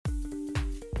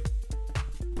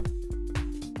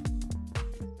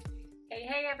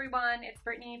Hey everyone, it's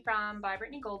Brittany from By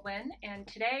Brittany Goldwyn, and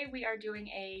today we are doing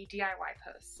a DIY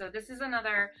post. So this is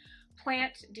another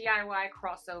plant DIY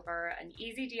crossover, an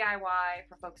easy DIY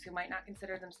for folks who might not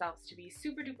consider themselves to be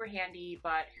super duper handy,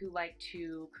 but who like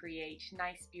to create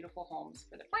nice, beautiful homes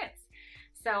for their plants.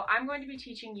 So I'm going to be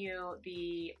teaching you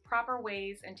the proper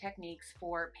ways and techniques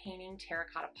for painting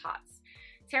terracotta pots.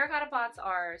 Terracotta pots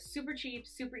are super cheap,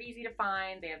 super easy to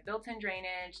find. They have built-in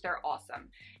drainage. They're awesome.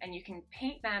 And you can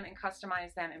paint them and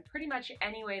customize them in pretty much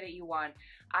any way that you want.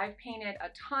 I've painted a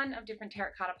ton of different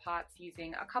terracotta pots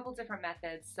using a couple different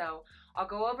methods. So I'll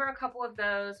go over a couple of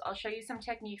those. I'll show you some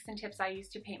techniques and tips I use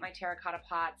to paint my terracotta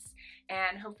pots.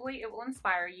 And hopefully it will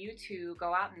inspire you to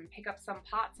go out and pick up some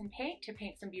pots and paint to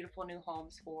paint some beautiful new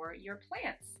homes for your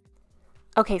plants.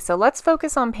 Okay, so let's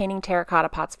focus on painting terracotta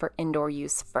pots for indoor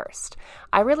use first.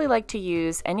 I really like to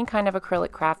use any kind of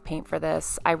acrylic craft paint for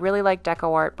this. I really like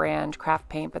Decor brand craft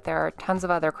paint, but there are tons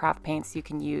of other craft paints you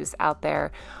can use out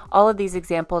there. All of these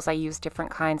examples, I use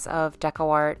different kinds of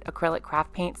Decor acrylic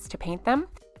craft paints to paint them.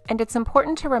 And it's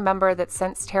important to remember that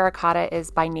since terracotta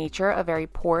is by nature a very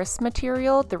porous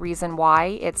material, the reason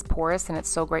why it's porous and it's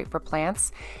so great for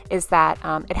plants is that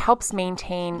it helps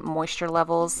maintain moisture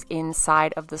levels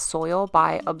inside of the soil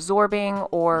by absorbing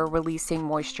or releasing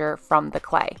moisture from the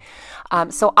clay.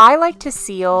 So I like to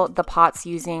seal the pots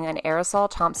using an aerosol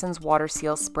Thompson's water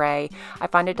seal spray. I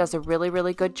find it does a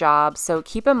really good job. So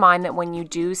keep in mind that when you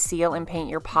do seal and paint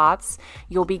your pots,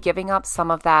 you'll be giving up some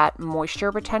of that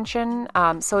moisture retention.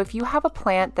 So if you have a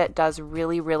plant that does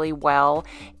really well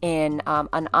in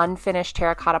an unfinished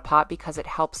terracotta pot because it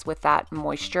helps with that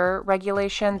moisture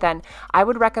regulation, then I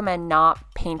would recommend not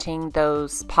painting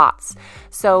those pots.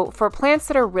 So for plants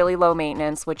that are really low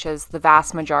maintenance, which is the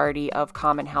vast majority of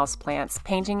common house plants,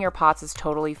 painting your pots is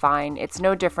totally fine. It's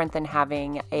no different than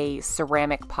having a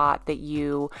ceramic pot that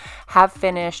you have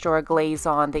finished or a glaze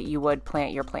on that you would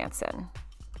plant your plants in.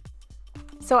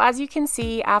 So as you can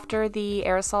see, after the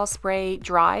aerosol spray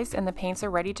dries and the paints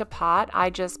are ready to pot, I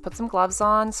just put some gloves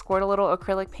on, squirt a little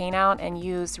acrylic paint out, and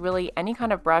use really any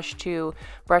kind of brush to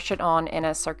brush it on in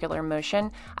a circular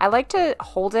motion. I like to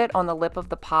hold it on the lip of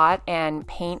the pot and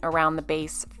paint around the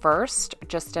base first,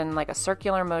 just in like a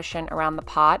circular motion around the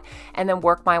pot, and then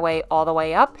work my way all the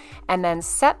way up, and then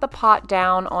set the pot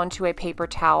down onto a paper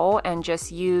towel and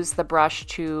just use the brush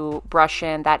to brush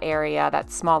in that area,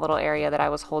 that small little area that I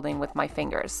was holding with my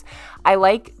fingers. I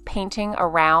like painting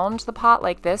around the pot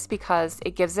like this because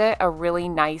it gives it a really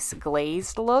nice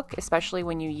glazed look, especially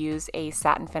when you use a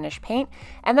satin finish paint.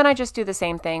 And then I just do the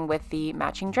same thing with the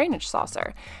matching drainage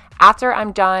saucer. After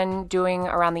I'm done doing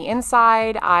around the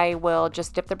inside, I will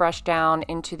just dip the brush down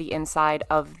into the inside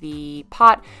of the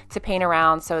pot to paint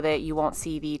around so that you won't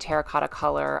see the terracotta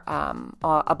color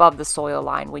above the soil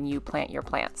line when you plant your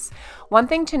plants. One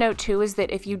thing to note too is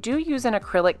that if you do use an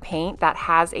acrylic paint that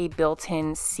has a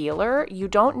built-in sealer, you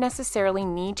don't necessarily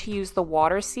need to use the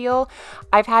water seal.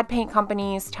 I've had paint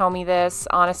companies tell me this.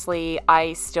 Honestly,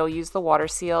 I still use the water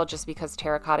seal just because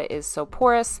terracotta is so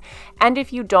porous. And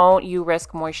if you don't, you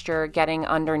risk moisture getting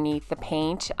underneath the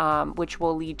paint, which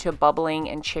will lead to bubbling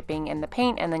and chipping in the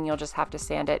paint, and then you'll just have to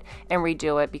sand it and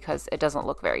redo it because it doesn't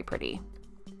look very pretty.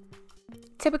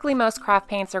 Typically, most craft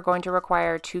paints are going to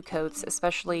require 2 coats,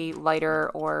 especially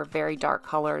lighter or very dark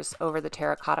colors over the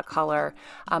terracotta color.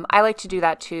 I like to do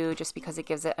that too, just because it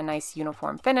gives it a nice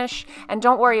uniform finish. And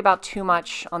don't worry about too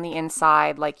much on the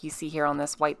inside like you see here on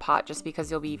this white pot, just because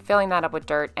you'll be filling that up with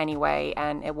dirt anyway,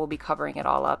 and it will be covering it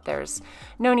all up. There's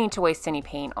no need to waste any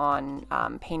paint on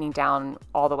painting down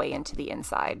all the way into the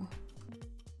inside.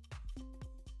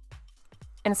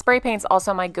 And spray paint's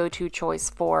also my go-to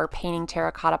choice for painting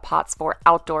terracotta pots for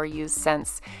outdoor use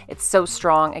since it's so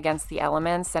strong against the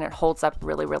elements and it holds up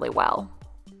really well.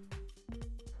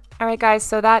 Alright guys,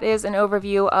 so that is an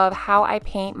overview of how I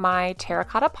paint my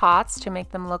terracotta pots to make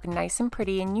them look nice and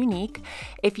pretty and unique.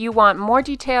 If you want more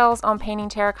details on painting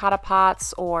terracotta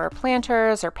pots or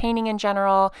planters or painting in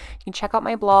general, you can check out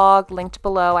my blog linked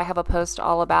below. I have a post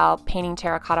all about painting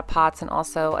terracotta pots and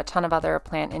also a ton of other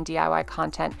plant and DIY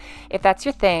content. If that's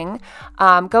your thing,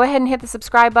 go ahead and hit the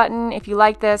subscribe button. If you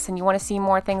like this and you want to see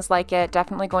more things like it,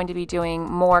 definitely going to be doing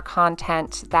more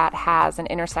content that has an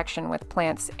intersection with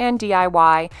plants and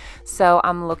DIY. So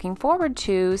I'm looking forward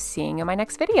to seeing you in my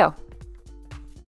next video.